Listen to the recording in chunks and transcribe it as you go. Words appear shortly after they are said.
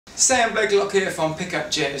Sam Blakelock here from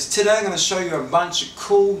Pickup Jazz. Today I'm going to show you a bunch of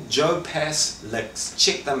cool Joe Pass licks.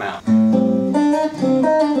 Check them out.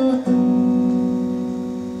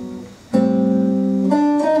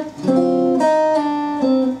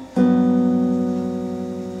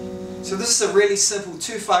 So this is a really simple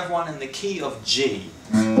 2-5-1 in the key of G.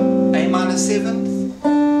 A minor 7th,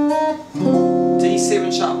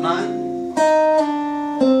 D7 sharp 9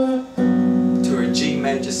 to a G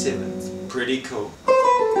major 7th. Pretty cool.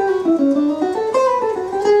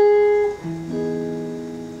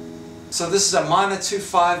 So this is a minor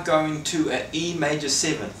 2-5 going to an E major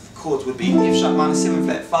 7th. Chords would be F sharp minor 7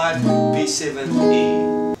 flat 5, B7,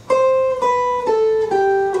 E.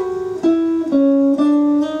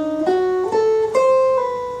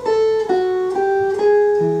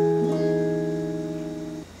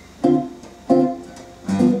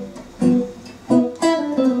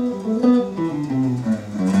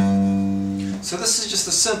 So this is just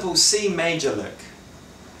a simple C major lick.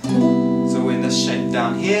 So we're in this shape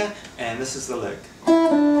down here, and this is the lick. A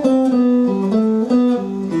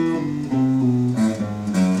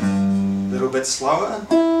little bit slower.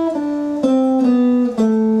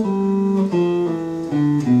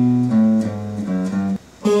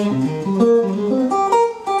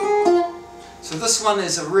 So this one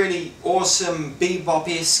is a really awesome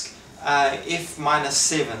bebop-esque F minor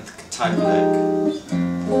 7th type lick.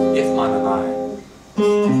 F minor 9.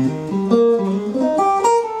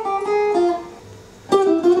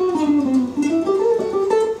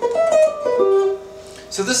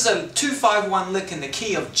 So this is a 2-5-1 lick in the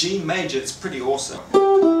key of G major. It's pretty awesome.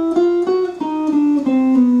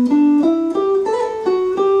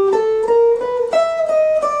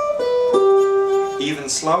 Even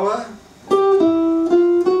slower.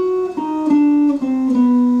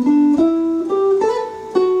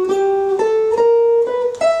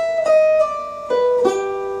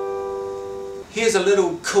 Here's a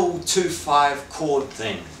little cool 2-5 chord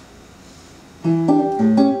thing.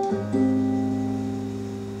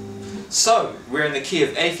 So we're in the key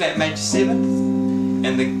of A flat major 7th,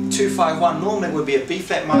 and the 2-5-1 normally would be a B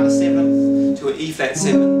flat minor 7th to an E flat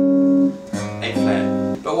 7, A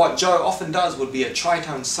flat. But what Joe often does would be a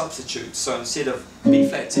tritone substitute. So instead of B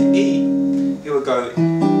flat to E, he would go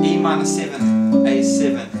E minor 7th, A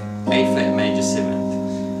 7th, A flat major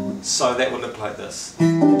 7th. So that would look like this. E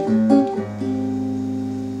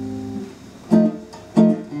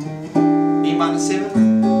minor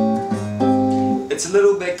 7th. It's a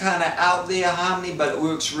little bit kind of out there harmony, but it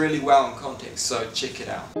works really well in context, so check it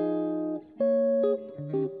out.